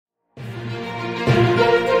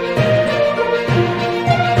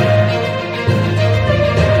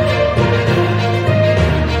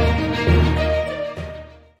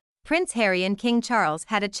Prince Harry and King Charles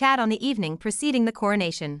had a chat on the evening preceding the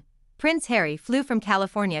coronation. Prince Harry flew from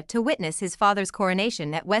California to witness his father's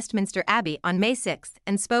coronation at Westminster Abbey on May 6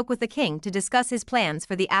 and spoke with the king to discuss his plans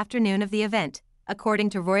for the afternoon of the event,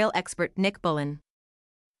 according to royal expert Nick Bullen.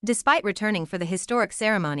 Despite returning for the historic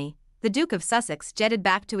ceremony, the Duke of Sussex jetted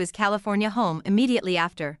back to his California home immediately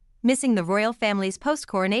after, missing the royal family's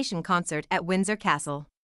post-Coronation concert at Windsor Castle.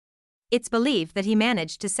 It's believed that he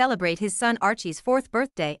managed to celebrate his son Archie's 4th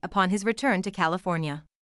birthday upon his return to California.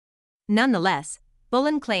 Nonetheless,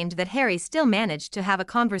 Bullen claimed that Harry still managed to have a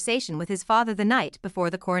conversation with his father the night before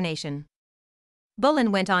the coronation.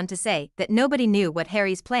 Bullen went on to say that nobody knew what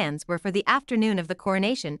Harry's plans were for the afternoon of the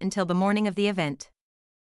coronation until the morning of the event.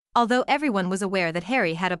 Although everyone was aware that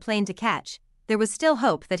Harry had a plane to catch, there was still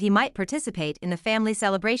hope that he might participate in the family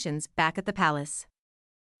celebrations back at the palace.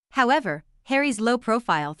 However, Harry's low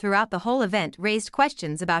profile throughout the whole event raised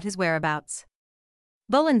questions about his whereabouts.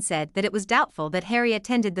 Bullen said that it was doubtful that Harry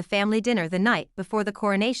attended the family dinner the night before the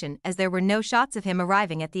coronation as there were no shots of him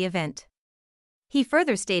arriving at the event. He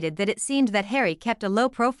further stated that it seemed that Harry kept a low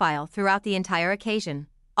profile throughout the entire occasion,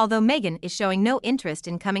 although Meghan is showing no interest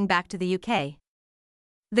in coming back to the UK.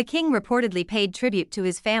 The king reportedly paid tribute to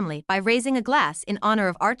his family by raising a glass in honor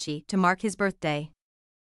of Archie to mark his birthday.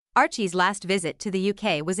 Archie's last visit to the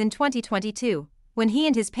UK was in 2022, when he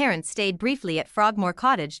and his parents stayed briefly at Frogmore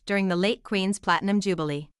Cottage during the late Queen's Platinum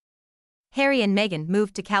Jubilee. Harry and Meghan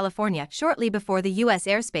moved to California shortly before the US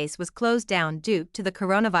airspace was closed down due to the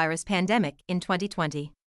coronavirus pandemic in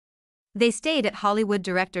 2020. They stayed at Hollywood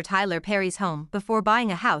director Tyler Perry's home before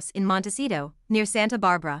buying a house in Montecito, near Santa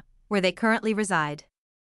Barbara, where they currently reside.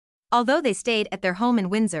 Although they stayed at their home in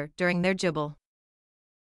Windsor during their jubile.